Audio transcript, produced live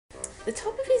the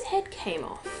top of his head came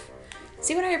off.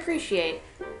 See, what I appreciate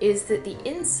is that the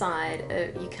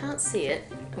inside, you can't see it,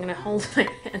 I'm gonna hold my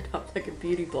hand up like a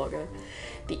beauty blogger.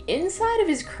 The inside of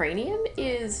his cranium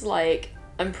is like,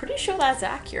 I'm pretty sure that's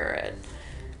accurate.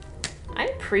 I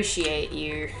appreciate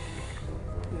you,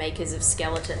 makers of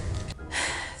skeleton.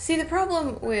 See, the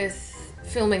problem with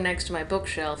filming next to my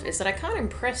bookshelf is that I can't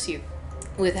impress you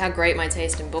with how great my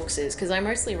taste in books is, because I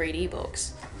mostly read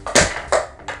ebooks.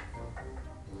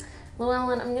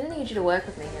 Llewellyn, I'm gonna need you to work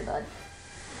with me here, bud.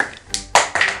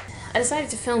 I decided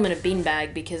to film in a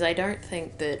beanbag because I don't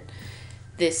think that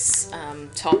this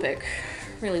topic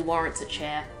really warrants a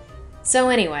chair. So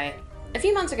anyway, a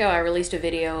few months ago I released a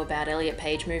video about Elliot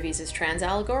Page movies as trans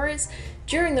allegories.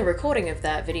 During the recording of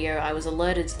that video I was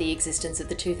alerted to the existence of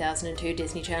the 2002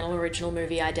 Disney Channel original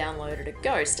movie I downloaded a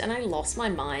ghost, and I lost my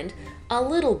mind a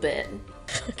little bit.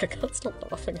 I can't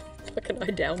stop laughing. Fucking I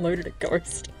downloaded a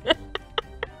ghost.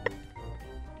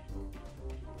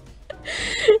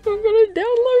 I'm gonna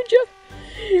download you.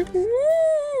 Woo!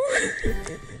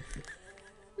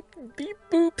 Beep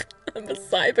boop. I'm a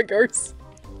cyber ghost.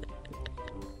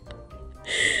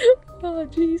 Oh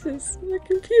Jesus, the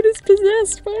computer's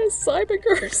possessed by a cyber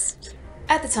ghost.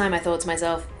 At the time I thought to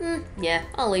myself, yeah,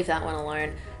 I'll leave that one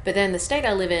alone. But then the state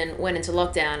I live in went into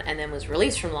lockdown and then was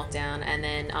released from lockdown, and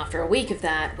then after a week of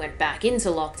that went back into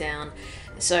lockdown.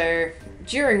 So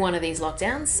during one of these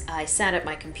lockdowns, I sat at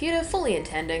my computer fully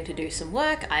intending to do some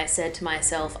work. I said to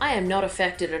myself, I am not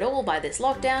affected at all by this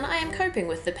lockdown, I am coping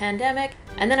with the pandemic.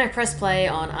 And then I pressed play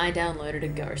on I Downloaded a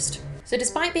Ghost. So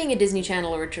despite being a Disney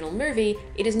Channel original movie,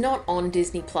 it is not on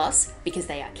Disney Plus because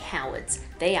they are cowards.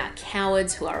 They are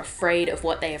cowards who are afraid of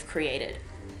what they have created.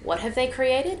 What have they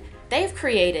created? They have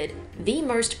created the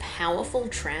most powerful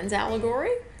trans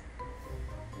allegory.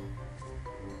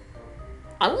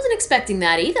 I wasn't expecting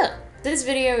that either. This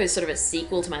video is sort of a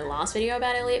sequel to my last video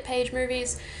about Elliot Page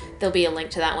movies. There'll be a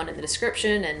link to that one in the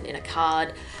description and in a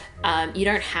card. You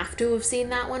don't have to have seen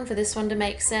that one for this one to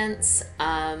make sense,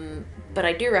 but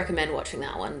I do recommend watching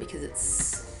that one because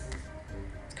it's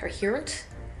coherent.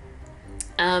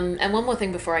 And one more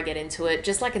thing before I get into it,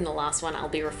 just like in the last one, I'll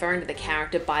be referring to the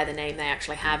character by the name they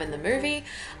actually have in the movie,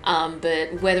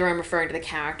 but whether I'm referring to the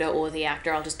character or the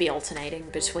actor, I'll just be alternating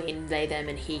between they, them,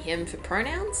 and he, him for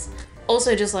pronouns.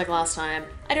 Also, just like last time,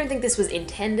 I don't think this was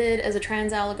intended as a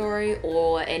trans allegory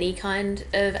or any kind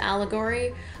of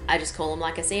allegory. I just call them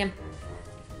like I see them.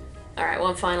 Alright,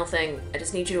 one final thing. I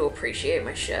just need you to appreciate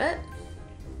my shirt.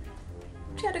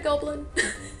 Cheddar Goblin.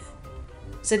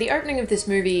 So the opening of this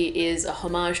movie is a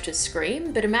homage to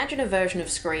Scream, but imagine a version of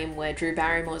Scream where Drew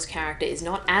Barrymore's character is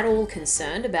not at all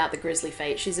concerned about the grisly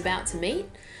fate she's about to meet.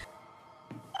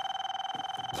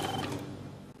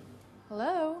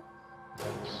 Hello?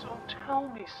 So tell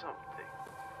me something.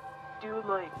 Do you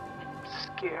like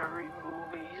scary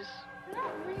movies?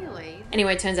 Not really.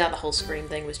 Anyway, turns out the whole Scream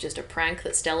thing was just a prank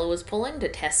that Stella was pulling to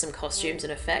test some costumes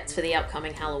and effects for the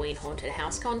upcoming Halloween Haunted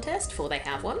House contest, for they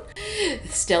have one.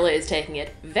 Stella is taking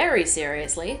it very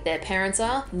seriously. Their parents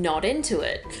are not into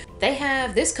it. They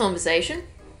have this conversation.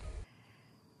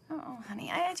 Oh,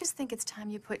 honey, I just think it's time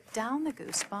you put down the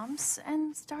goosebumps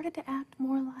and started to act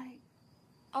more like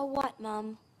A what,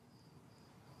 Mum?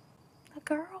 a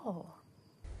girl.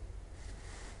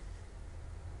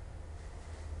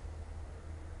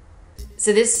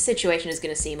 So this situation is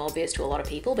going to seem obvious to a lot of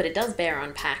people, but it does bear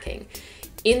unpacking.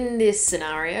 In this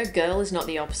scenario, girl is not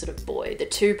the opposite of boy. The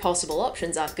two possible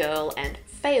options are girl and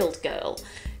failed girl.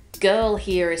 Girl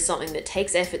here is something that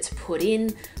takes effort to put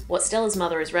in. What Stella's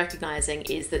mother is recognizing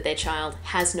is that their child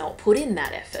has not put in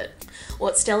that effort.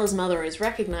 What Stella's mother is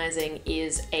recognizing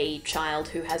is a child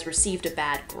who has received a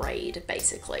bad grade,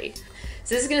 basically.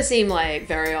 So this is going to seem like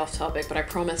very off topic, but I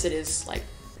promise it is like,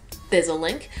 there's a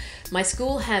link. My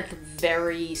school had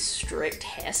very strict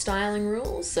hairstyling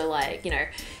rules, so like, you know,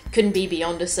 couldn't be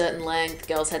beyond a certain length,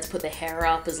 girls had to put their hair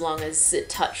up as long as it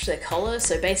touched their collar,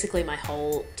 so basically my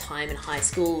whole time in high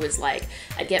school was like,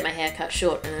 I'd get my hair cut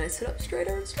short and then I'd sit up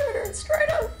straighter and straighter and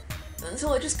straighter,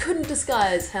 until I just couldn't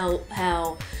disguise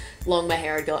how long my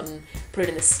hair had gotten, put it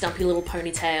in this stumpy little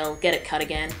ponytail, get it cut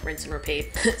again, rinse and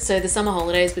repeat. So the summer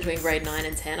holidays between grade 9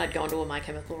 and 10, I'd gone to a My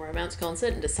Chemical Romance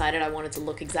concert and decided I wanted to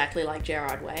look exactly like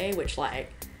Gerard Way, which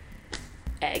like,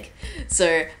 egg.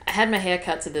 So I had my hair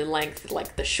cut to the length,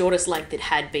 like the shortest length it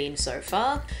had been so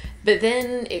far, but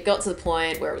then it got to the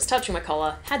point where it was touching my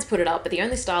collar, had to put it up, but the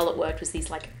only style that worked was these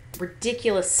like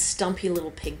ridiculous stumpy little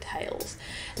pigtails.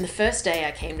 And the first day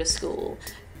I came to school,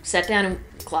 sat down in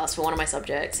class for one of my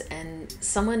subjects, and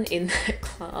someone in that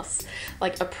class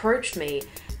like approached me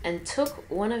and took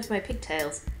one of my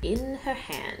pigtails in her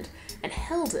hand and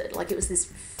held it like it was this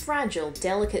fragile,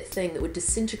 delicate thing that would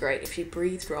disintegrate if she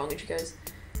breathed wrong. And she goes,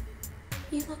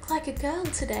 "You look like a girl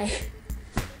today."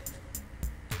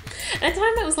 And at the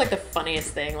time that was like the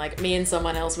funniest thing. Like, me and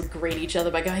someone else would greet each other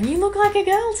by going, "You look like a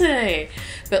girl today."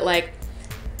 But like,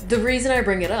 the reason I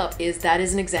bring it up is that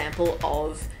is an example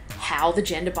of how the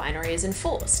gender binary is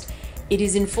enforced. It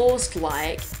is enforced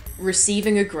like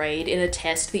receiving a grade in a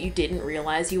test that you didn't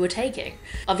realize you were taking.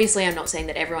 Obviously, I'm not saying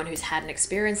that everyone who's had an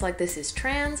experience like this is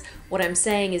trans. What I'm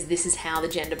saying is this is how the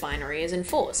gender binary is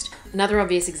enforced. Another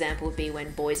obvious example would be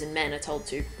when boys and men are told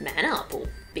to man up or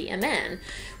be a man.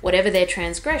 Whatever their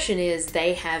transgression is,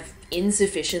 they have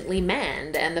insufficiently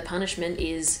manned, and the punishment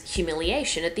is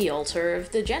humiliation at the altar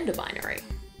of the gender binary.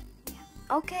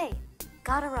 Okay,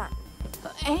 gotta run.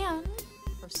 And,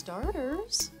 for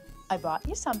starters, I bought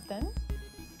you something.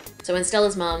 So when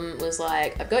Stella's mum was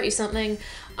like, "I've got you something,"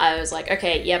 I was like,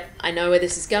 okay, yep, I know where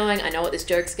this is going. I know what this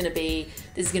joke's gonna be.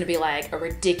 This is gonna be like a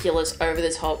ridiculous,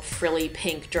 over-the-top, frilly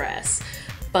pink dress.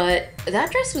 But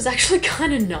that dress was actually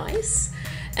kind of nice.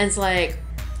 And it's like,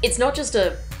 it's not just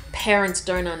a parents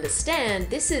don't understand.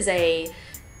 This is a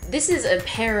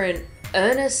parent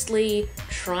earnestly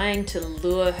trying to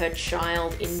lure her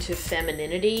child into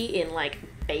femininity in like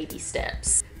baby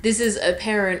steps. This is a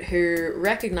parent who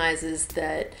recognizes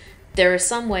that there are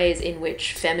some ways in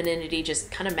which femininity just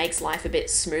kind of makes life a bit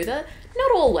smoother.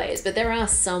 Not always, but there are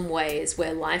some ways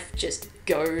where life just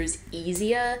goes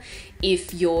easier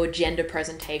if your gender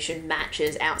presentation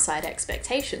matches outside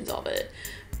expectations of it.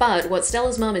 But what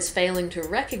Stella's mum is failing to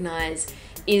recognize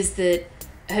is that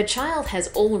her child has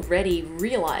already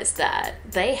realized that.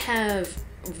 They have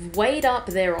weighed up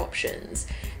their options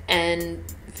and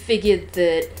figured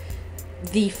that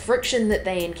the friction that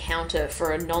they encounter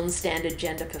for a non-standard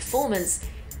gender performance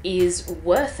is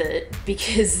worth it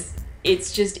because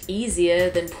it's just easier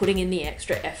than putting in the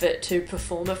extra effort to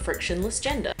perform a frictionless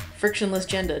gender.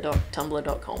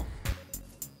 Frictionlessgender.tumblr.com.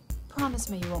 Promise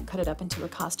me you won't cut it up into a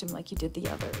costume like you did the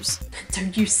others.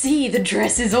 Don't you see the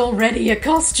dress is already a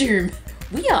costume?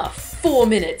 We are 4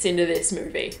 minutes into this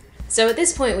movie. So at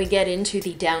this point we get into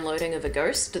the downloading of a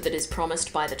ghost that is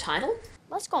promised by the title.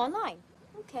 Let's go online.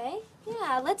 Okay,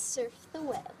 yeah, let's surf the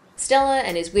web. Stella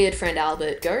and his weird friend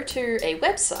Albert go to a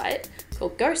website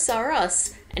called Ghosts Are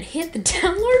Us and hit the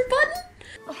download button.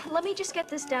 Let me just get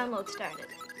this download started.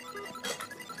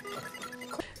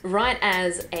 Right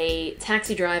as a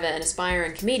taxi driver and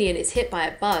aspiring comedian is hit by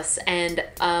a bus, and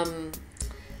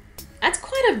that's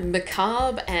quite a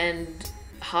macabre and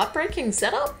heartbreaking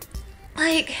setup.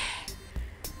 Like,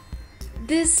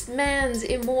 this man's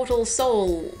immortal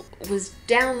soul was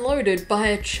downloaded by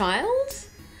a child?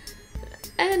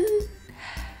 And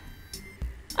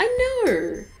I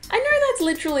know that's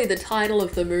literally the title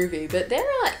of the movie, but there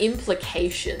are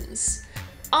implications.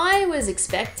 I was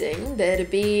expecting there to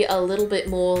be a little bit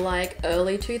more like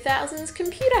early 2000s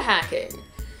computer hacking.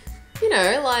 You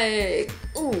know, like,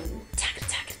 ooh, tackata,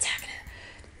 tackata, tackata.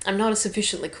 I'm not a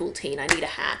sufficiently cool teen, I need a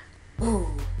hat. Ooh,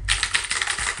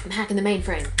 I'm hacking the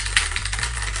mainframe.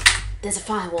 There's a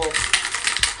firewall.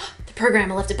 The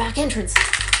programmer left a back entrance.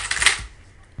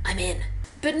 I'm in.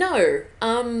 But no,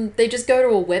 they just go to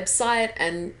a website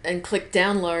and click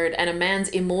download, and a man's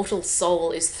immortal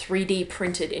soul is 3D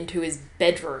printed into his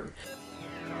bedroom.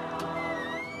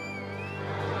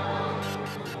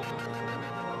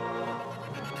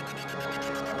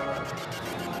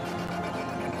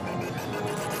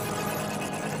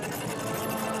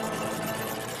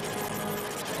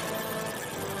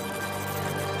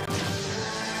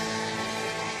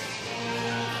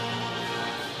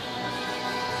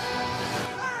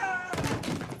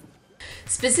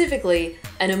 Specifically,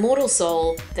 an immortal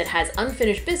soul that has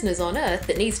unfinished business on Earth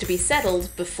that needs to be settled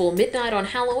before midnight on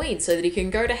Halloween so that he can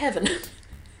go to heaven.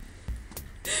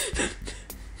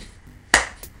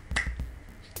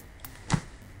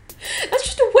 That's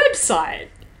just a website.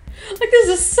 Like, there's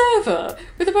a server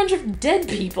with a bunch of dead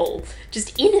people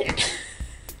just in it.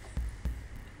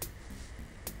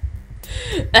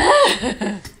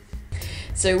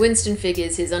 So Winston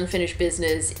figures his unfinished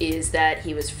business is that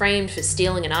he was framed for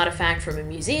stealing an artifact from a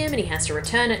museum and he has to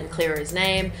return it and clear his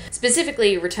name.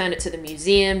 Specifically, return it to the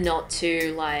museum, not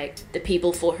to, like, the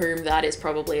people for whom that is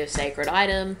probably a sacred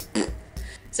item.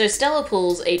 So Stella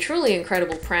pulls a truly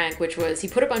incredible prank, which was he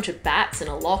put a bunch of bats in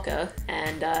a locker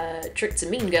and tricked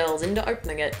some mean girls into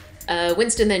opening it.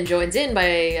 Winston then joins in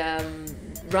by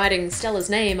writing Stella's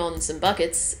name on some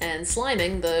buckets and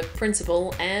sliming the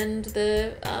principal and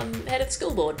the head of the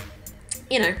school board.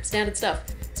 You know, standard stuff.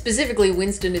 Specifically,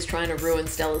 Winston is trying to ruin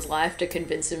Stella's life to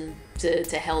convince him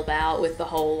to help out with the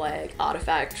whole, like,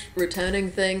 artifact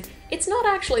returning thing. It's not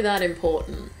actually that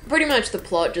important. Pretty much the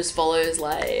plot just follows,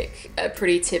 like, a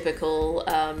pretty typical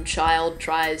child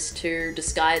tries to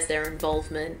disguise their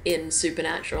involvement in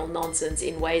supernatural nonsense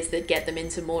in ways that get them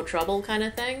into more trouble kind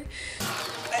of thing.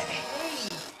 Hey,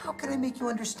 how can I make you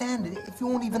understand it if you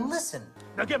won't even listen?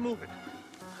 Now get moving.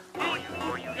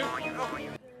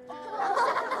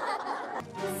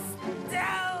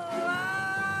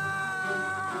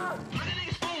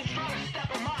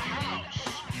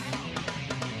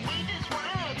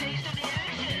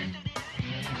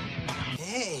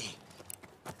 Hey,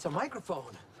 it's a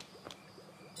microphone.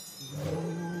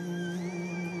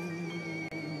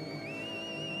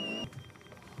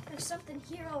 There's something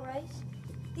here, all right.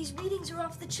 These readings are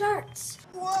off the charts.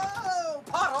 Whoa!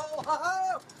 Pothole!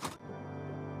 Ha-ha!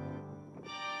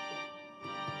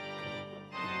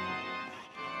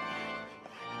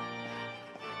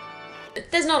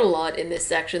 There's not a lot in this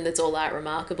section that's all that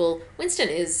remarkable. Winston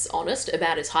is honest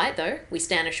about his height, though. We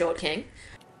stand a short king.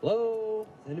 Hello?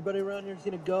 Has anybody around here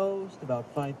seen a ghost?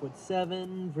 About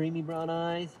 5'7", dreamy brown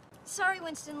eyes? Sorry,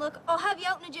 Winston, look, I'll have you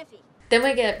out in a jiffy. Then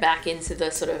we get back into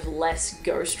the sort of less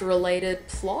ghost-related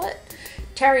plot.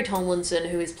 Terry Tomlinson,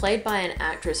 who is played by an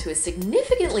actress who is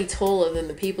significantly taller than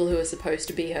the people who are supposed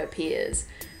to be her peers.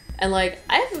 And, like,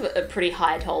 I have a pretty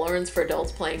high tolerance for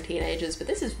adults playing teenagers, but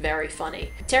this is very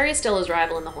funny. Terry is Stella's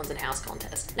rival in the Haunted House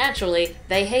contest. Naturally,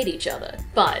 they hate each other.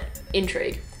 But,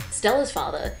 intrigue, Stella's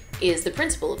father is the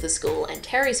principal of the school, and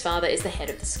Terry's father is the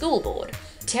head of the school board.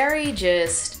 Terry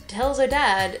just tells her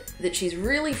dad that she's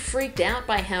really freaked out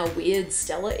by how weird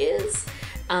Stella is,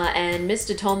 and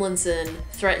Mr. Tomlinson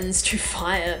threatens to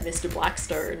fire Mr.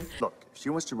 Blackstone. Look, if she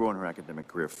wants to ruin her academic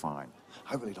career, fine.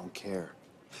 I really don't care.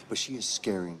 But she is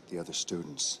scaring the other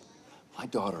students. My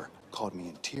daughter called me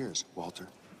in tears, Walter.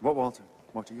 What, Walter?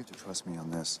 Walter, you have to trust me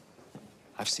on this.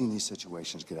 I've seen these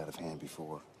situations get out of hand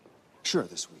before. Sure,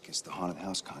 this week is the haunted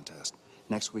house contest.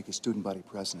 Next week is student body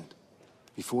president.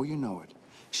 Before you know it,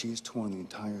 she has torn the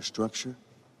entire structure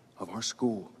of our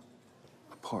school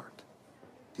apart.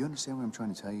 Do you understand what I'm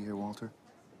trying to tell you here, Walter?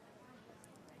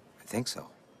 I think so.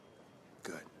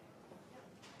 Good.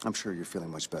 I'm sure you're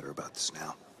feeling much better about this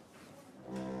now.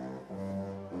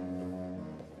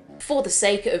 For the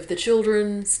sake of the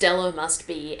children, Stella must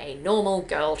be a normal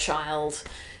girl child.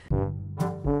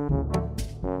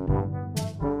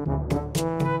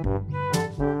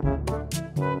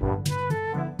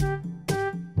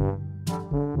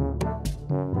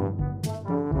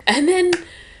 And then,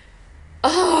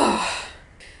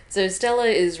 so Stella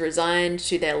is resigned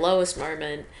to their lowest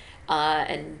moment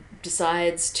and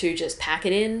decides to just pack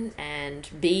it in and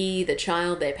be the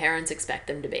child their parents expect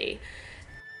them to be.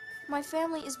 My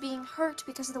family is being hurt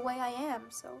because of the way I am,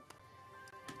 so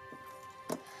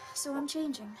I'm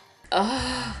changing.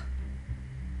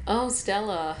 Oh,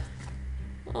 Stella.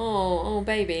 Oh,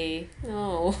 baby.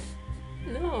 No.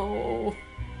 No.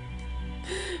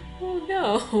 Oh,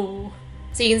 no.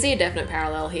 So you can see a definite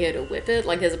parallel here to Whip It.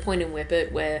 Like, there's a point in Whip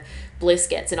It where Bliss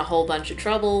gets in a whole bunch of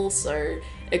trouble, so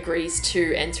agrees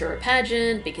to enter a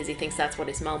pageant because he thinks that's what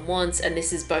his mum wants, and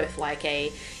this is both like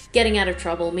a getting out of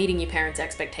trouble, meeting your parents'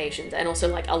 expectations, and also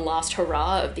like a last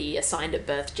hurrah of the assigned at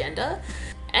birth gender.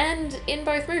 And in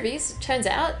both movies, turns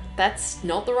out that's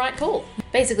not the right call.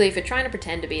 Basically, if you're trying to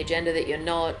pretend to be a gender that you're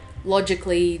not,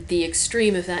 logically, the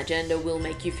extreme of that gender will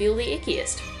make you feel the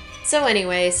ickiest. So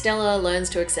anyway, Stella learns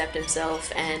to accept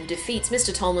himself and defeats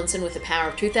Mr. Tomlinson with the power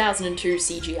of 2002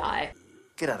 CGI.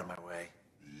 Get out of my way.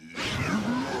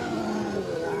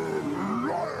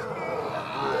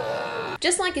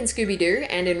 Just like in Scooby-Doo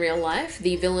and in real life,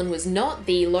 the villain was not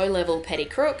the low-level petty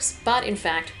crooks, but in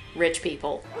fact, rich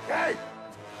people. Okay,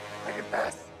 I can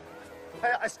pass.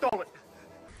 I stole it.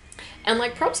 And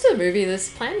like, props to the movie, this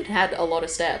plan had a lot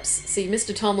of steps. See,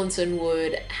 Mr. Tomlinson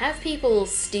would have people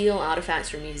steal artifacts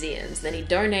from museums, then he'd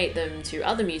donate them to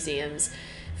other museums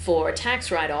for a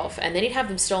tax write-off, and then he'd have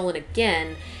them stolen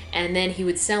again, and then he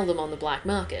would sell them on the black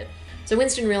market. So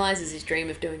Winston realizes his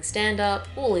dream of doing stand-up.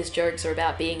 All his jokes are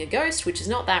about being a ghost, which is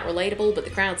not that relatable, but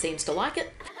the crowd seems to like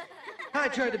it. I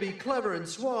tried to be clever and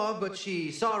suave, but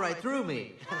she saw right through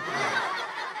me.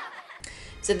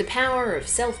 So the power of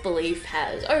self-belief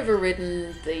has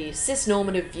overridden the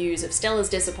cis-normative views of Stella's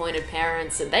disappointed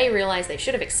parents, and they realize they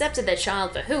should have accepted their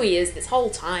child for who he is this whole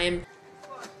time.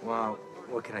 Well,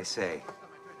 what can I say?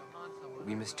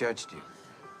 We misjudged you.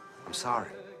 I'm sorry.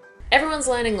 Everyone's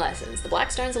learning lessons. The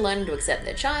Blackstones are learning to accept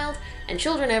their child, and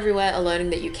children everywhere are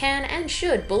learning that you can and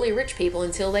should bully rich people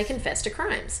until they confess to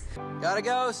crimes. Gotta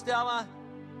go, Stella.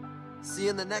 See you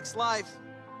in the next life.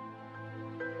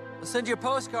 I'll send you a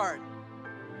postcard.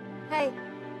 Hey,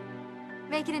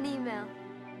 make it an email.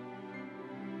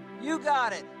 You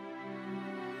got it.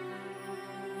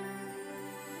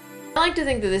 I like to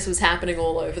think that this was happening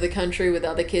all over the country with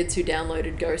other kids who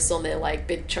downloaded Ghosts on their like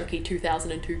big chunky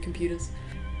 2002 computers.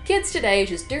 Kids today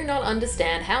just do not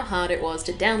understand how hard it was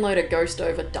to download a Ghost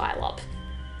over dial-up.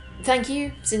 Thank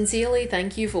you, sincerely,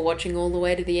 thank you for watching all the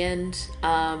way to the end.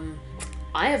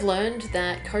 I have learned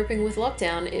that coping with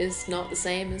lockdown is not the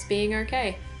same as being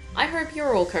okay. I hope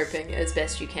you're all coping as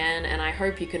best you can, and I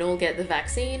hope you can all get the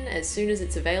vaccine as soon as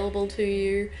it's available to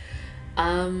you.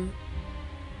 I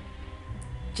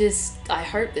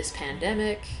hope this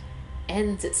pandemic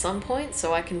ends at some point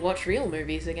so I can watch real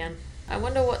movies again. I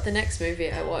wonder what the next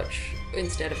movie I watch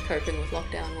instead of coping with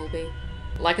lockdown will be.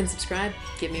 Like and subscribe,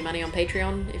 give me money on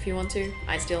Patreon if you want to.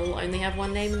 I still only have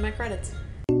one name in my credits.